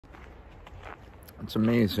It's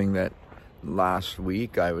amazing that last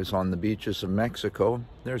week I was on the beaches of Mexico.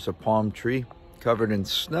 There's a palm tree covered in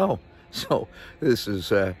snow. So this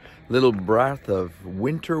is a little breath of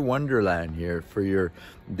winter wonderland here for your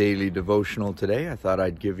daily devotional today. I thought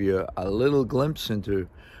I'd give you a little glimpse into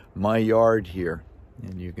my yard here.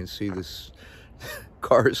 And you can see this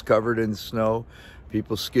cars covered in snow,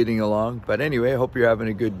 people skidding along. But anyway, I hope you're having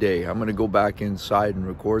a good day. I'm going to go back inside and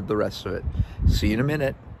record the rest of it. See you in a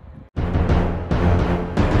minute.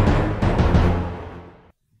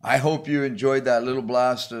 I hope you enjoyed that little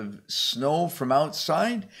blast of snow from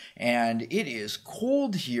outside, and it is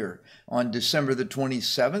cold here on December the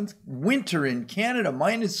 27th. Winter in Canada,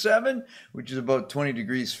 -7, which is about 20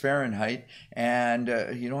 degrees Fahrenheit. And,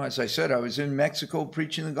 as I said, I was in Mexico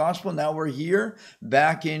preaching the gospel. Now we're here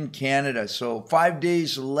back in Canada. So 5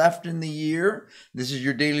 days left in the year. This is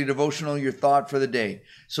your daily devotional, your thought for the day.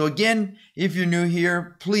 So again, if you're new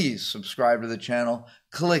here, please subscribe to the channel.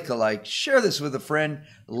 Click a like, share this with a friend.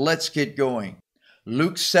 Let's get going.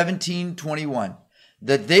 Luke 17:21.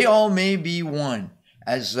 That they all may be one,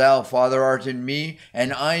 as thou, Father, art in me,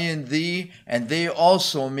 and I in thee, and they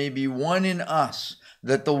also may be one in us,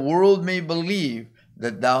 that the world may believe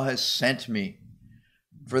that thou hast sent me.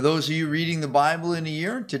 For those of you reading the Bible in a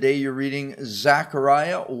year, today you're reading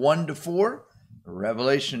Zechariah 1-4,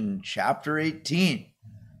 Revelation chapter 18.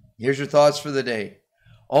 Here's your thoughts for the day.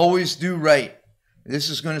 Always do right.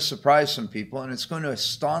 This is going to surprise some people, and it's going to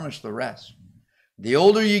astonish the rest. The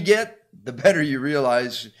older you get, the better you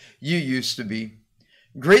realize you used to be.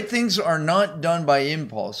 Great things are not done by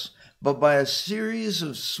impulse, but by a series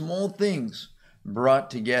of small things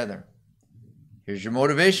brought together. Here's your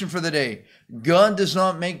motivation for the day. God does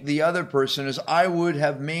not make the other person as I would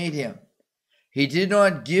have made him. He did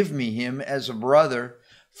not give me him as a brother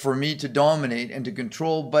for me to dominate and to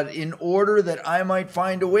control, but in order that I might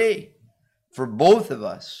find a way for both of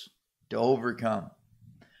us to overcome.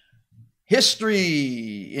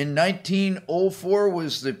 History in 1904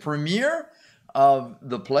 was the premiere of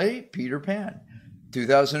the play Peter Pan.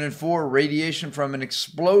 2004, radiation from an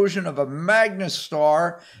explosion of a Magnus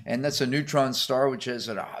star, and that's a neutron star which has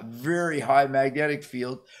a very high magnetic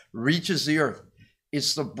field, reaches the Earth.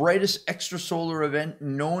 It's the brightest extrasolar event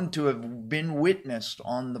known to have been witnessed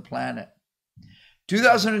on the planet.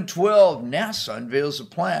 2012, NASA unveils a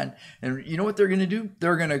plan, and you know what they're going to do?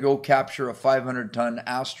 They're going to go capture a 500-ton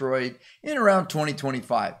asteroid in around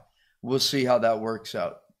 2025. We'll see how that works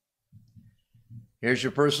out. Here's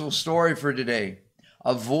your personal story for today.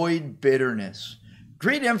 Avoid bitterness.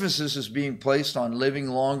 Great emphasis is being placed on living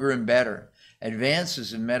longer and better.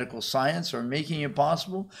 Advances in medical science are making it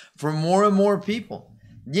possible for more and more people.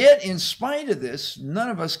 Yet, in spite of this, none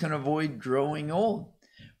of us can avoid growing old.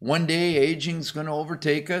 One day, aging is going to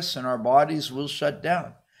overtake us and our bodies will shut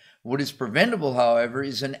down. What is preventable, however,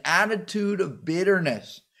 is an attitude of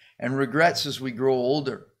bitterness and regrets as we grow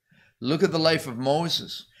older. Look at the life of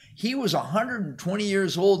Moses. He was 120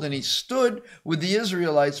 years old and he stood with the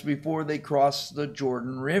Israelites before they crossed the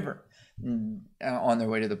Jordan River on their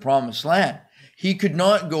way to the Promised Land. He could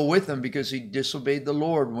not go with them because he disobeyed the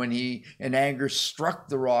Lord when he, in anger, struck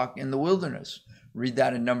the rock in the wilderness. Read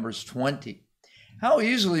that in Numbers 20. How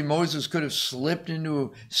easily Moses could have slipped into a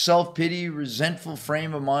self-pity, resentful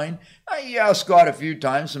frame of mind. He asked God a few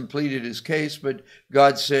times and pleaded his case, but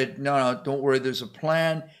God said, no, don't worry, there's a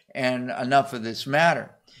plan and enough of this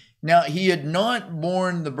matter. Now, he had not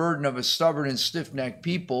borne the burden of a stubborn and stiff-necked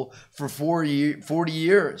people for 40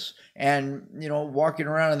 years. And, walking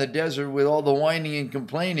around in the desert with all the whining and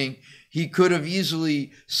complaining, he could have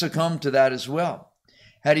easily succumbed to that as well.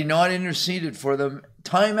 Had he not interceded for them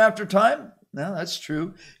time after time? No, that's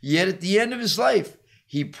true. Yet at the end of his life,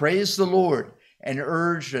 he praised the Lord and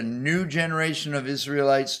urged a new generation of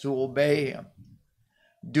Israelites to obey him.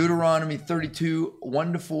 Deuteronomy 32,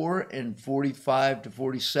 1-4 and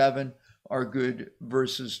 45-47 are good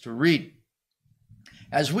verses to read.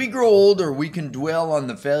 As we grow older, we can dwell on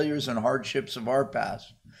the failures and hardships of our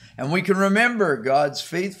past, and we can remember God's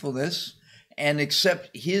faithfulness and accept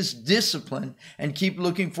his discipline and keep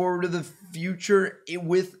looking forward to the future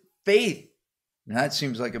with faith. And that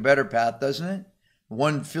seems like a better path, doesn't it?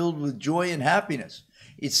 One filled with joy and happiness.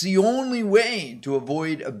 It's the only way to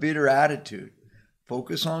avoid a bitter attitude.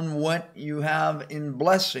 Focus on what you have in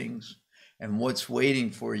blessings and what's waiting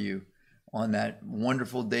for you on that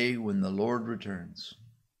wonderful day when the Lord returns.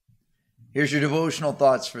 Here's your devotional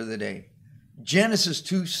thoughts for the day. Genesis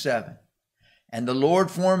 2:7. And the Lord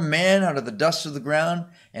formed man out of the dust of the ground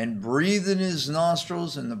and breathed in his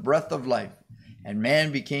nostrils in the breath of life. And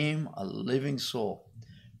man became a living soul.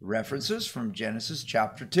 References from Genesis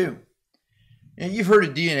chapter 2. Now, you've heard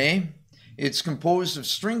of DNA. It's composed of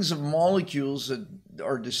strings of molecules that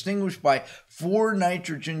are distinguished by 4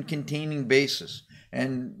 nitrogen-containing bases.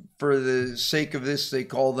 And for the sake of this, they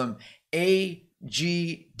call them A,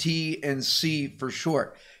 G, T, and C for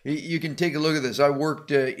short. You can take a look at this. I worked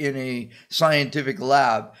in a scientific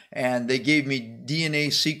lab, and they gave me DNA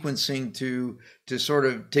sequencing to sort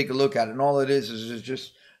of take a look at it. And all it is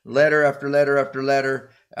just letter after letter after letter,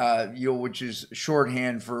 which is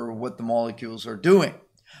shorthand for what the molecules are doing.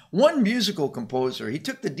 One musical composer, he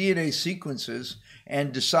took the DNA sequences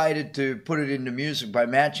and decided to put it into music by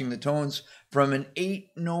matching the tones from an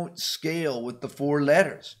 8-note scale with the 4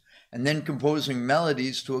 letters, and then composing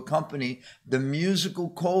melodies to accompany the musical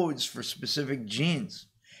codes for specific genes.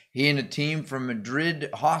 He and a team from Madrid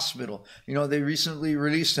Hospital, they recently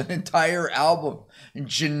released an entire album,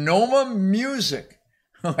 Genoma Music.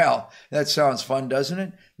 Well, that sounds fun, doesn't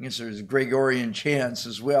it? I guess there's Gregorian chants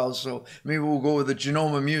as well, so maybe we'll go with the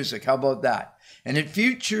Genoma Music. How about that? And it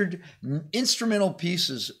featured instrumental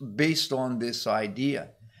pieces based on this idea.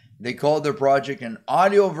 They called their project an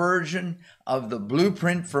audio version of the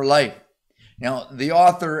Blueprint for Life. Now, the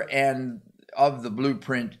author of the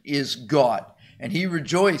blueprint is God, and he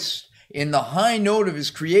rejoiced in the high note of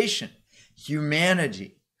his creation,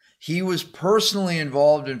 humanity. He was personally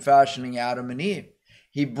involved in fashioning Adam and Eve.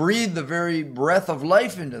 He breathed the very breath of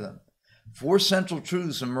life into them. 4 central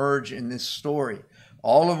truths emerge in this story,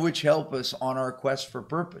 all of which help us on our quest for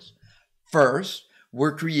purpose. First,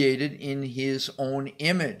 we're created in his own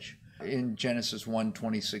image in Genesis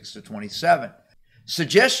 1:26-27.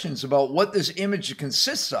 Suggestions about what this image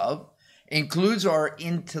consists of includes our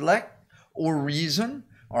intellect or reason,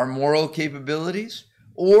 our moral capabilities,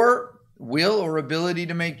 or will or ability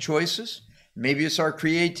to make choices. Maybe it's our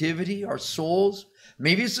creativity, our souls.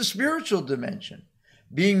 Maybe it's the spiritual dimension.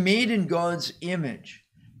 Being made in God's image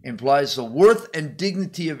implies the worth and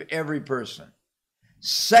dignity of every person.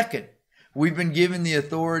 Second, we've been given the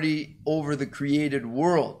authority over the created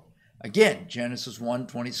world. Again, Genesis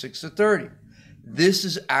 1:26-30. This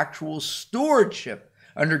is actual stewardship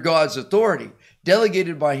under God's authority,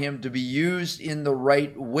 delegated by him to be used in the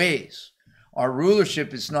right ways. Our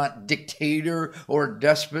rulership is not dictator or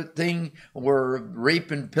despot thing, or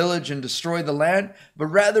rape and pillage and destroy the land, but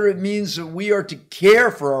rather it means that we are to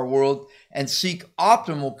care for our world and seek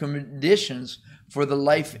optimal conditions for the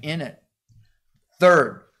life in it.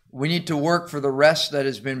 Third, we need to work for the rest that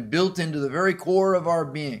has been built into the very core of our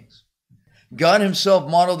beings. God himself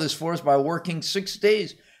modeled this for us by working 6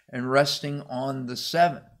 days and resting on the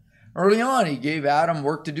 7th. Early on, he gave Adam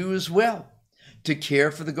work to do as well, to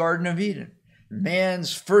care for the Garden of Eden.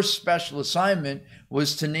 Man's first special assignment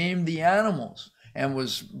was to name the animals, and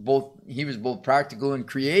he was both practical and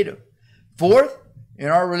creative. Fourth, in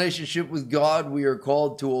our relationship with God, we are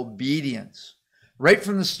called to obedience. Right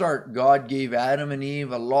from the start, God gave Adam and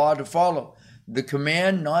Eve a law to follow, the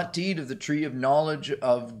command not to eat of the tree of knowledge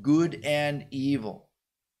of good and evil.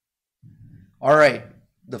 All right,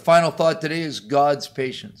 the final thought today is God's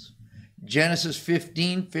patience. Genesis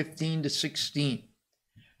 15:15-16.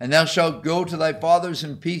 And thou shalt go to thy fathers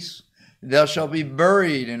in peace. Thou shalt be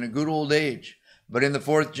buried in a good old age. But in the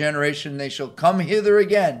 4th generation they shall come hither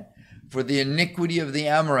again, for the iniquity of the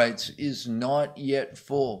Amorites is not yet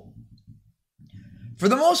full. For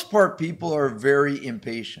the most part, people are very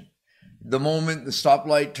impatient. The moment the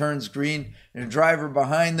stoplight turns green and a driver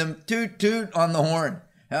behind them, toot toot on the horn.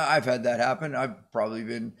 I've had that happen. I've probably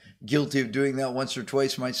been guilty of doing that once or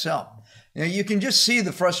twice myself. Now, you can just see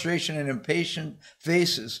the frustration and impatient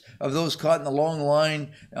faces of those caught in the long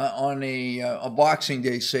line on a Boxing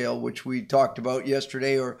Day sale, which we talked about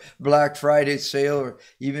yesterday, or Black Friday sale, or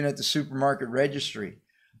even at the supermarket registry.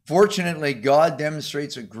 Fortunately, God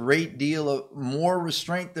demonstrates a great deal of more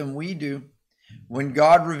restraint than we do. When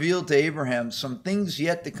God revealed to Abraham some things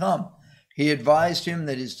yet to come, he advised him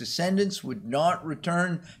that his descendants would not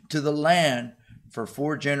return to the land for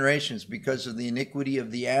 4 generations because of the iniquity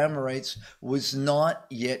of the Amorites was not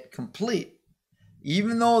yet complete.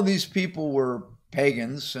 Even though these people were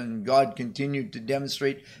pagans, and God continued to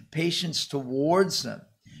demonstrate patience towards them,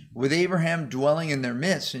 with Abraham dwelling in their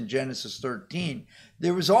midst in Genesis 13,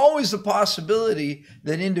 there was always the possibility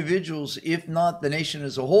that individuals, if not the nation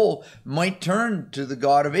as a whole, might turn to the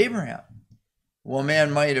God of Abraham. While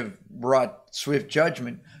man might have brought swift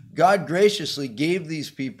judgment, God graciously gave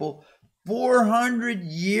these people 400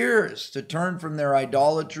 years to turn from their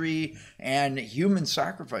idolatry and human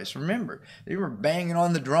sacrifice. Remember, they were banging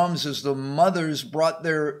on the drums as the mothers brought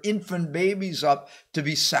their infant babies up to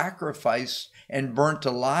be sacrificed and burnt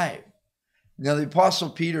alive. Now, the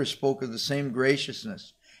Apostle Peter spoke of the same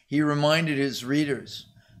graciousness. He reminded his readers,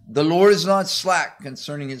 The Lord is not slack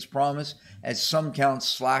concerning his promise, as some count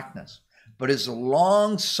slackness, but is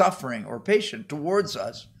long suffering or patient towards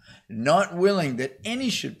us, not willing that any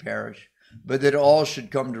should perish, but that all should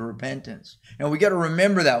come to repentance. Now we got to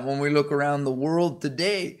remember that when we look around the world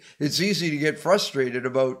today, it's easy to get frustrated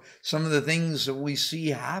about some of the things that we see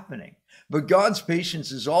happening. But God's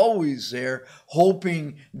patience is always there,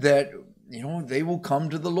 hoping that, they will come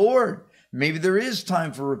to the Lord. Maybe there is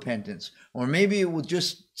time for repentance, or maybe it will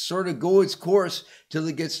just sort of go its course till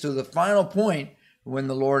it gets to the final point when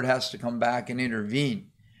the Lord has to come back and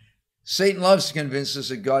intervene. Satan loves to convince us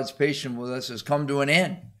that God's patience with us has come to an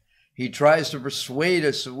end. He tries to persuade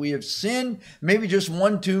us that we have sinned maybe just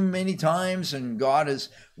one too many times, and God has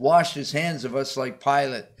washed his hands of us like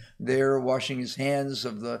Pilate there, washing his hands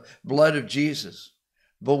of the blood of Jesus.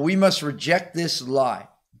 But we must reject this lie.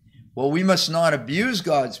 Well, we must not abuse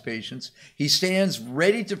God's patience. He stands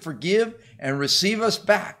ready to forgive and receive us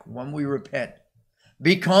back when we repent.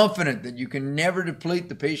 Be confident that you can never deplete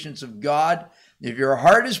the patience of God. If your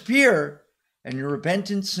heart is pure and your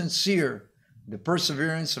repentance sincere, the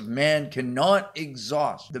perseverance of man cannot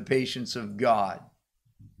exhaust the patience of God.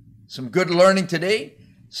 Some good learning today,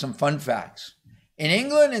 some fun facts. In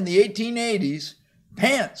England in the 1880s,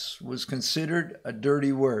 pants was considered a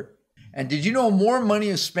dirty word. And did you know more money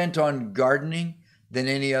is spent on gardening than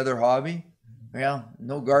any other hobby? Well,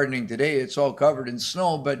 no gardening today. It's all covered in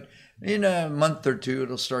snow, but in a month or two,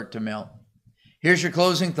 it'll start to melt. Here's your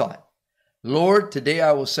closing thought. Lord, today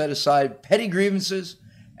I will set aside petty grievances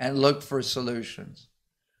and look for solutions.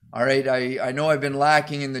 All right, I know I've been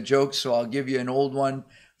lacking in the jokes, so I'll give you an old one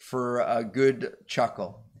for a good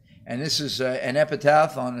chuckle. And this is an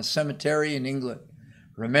epitaph on a cemetery in England.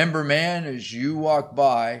 Remember, man, as you walk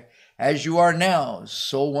by, as you are now,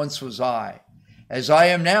 so once was I. As I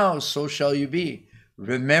am now, so shall you be.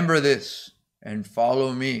 Remember this and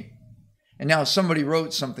follow me. And now somebody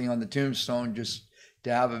wrote something on the tombstone just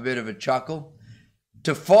to have a bit of a chuckle.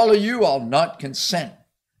 To follow you, I'll not consent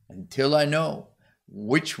until I know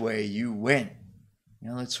which way you went.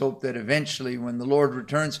 Now let's hope that eventually when the Lord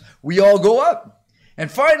returns, we all go up. And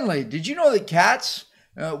finally, did you know that cats,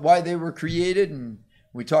 why they were created? And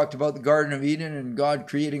we talked about the Garden of Eden and God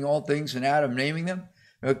creating all things and Adam naming them.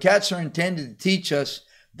 Well, cats are intended to teach us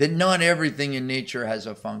that not everything in nature has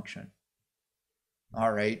a function.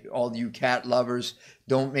 All right, all you cat lovers,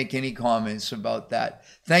 don't make any comments about that.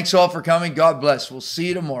 Thanks all for coming. God bless. We'll see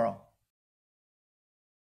you tomorrow.